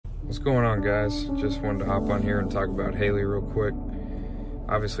What's going on, guys? Just wanted to hop on here and talk about Haley real quick.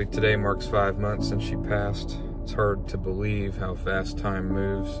 Obviously today marks 5 months since she passed. It's hard to believe how fast time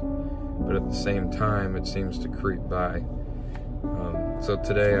moves, but at the same time it seems to creep by. So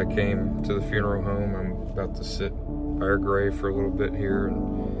today I came to the funeral home. I'm about to sit by her grave for a little bit here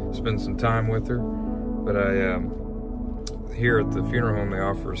and spend some time with her. But here at the funeral home, they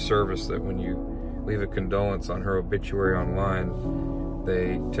offer a service that when you leave a condolence on her obituary online,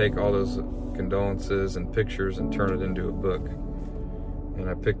 they take all those condolences and pictures and turn it into a book. And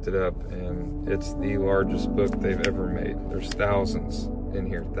I picked it up, and it's the largest book they've ever made. There's thousands in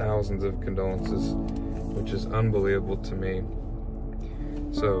here, thousands of condolences, which is unbelievable to me.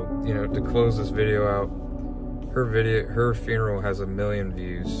 So, you know, to close this video out, her funeral has 1 million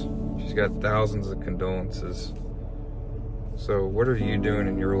views. She's got thousands of condolences. So what are you doing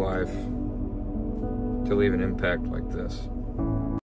in your life to leave an impact like this?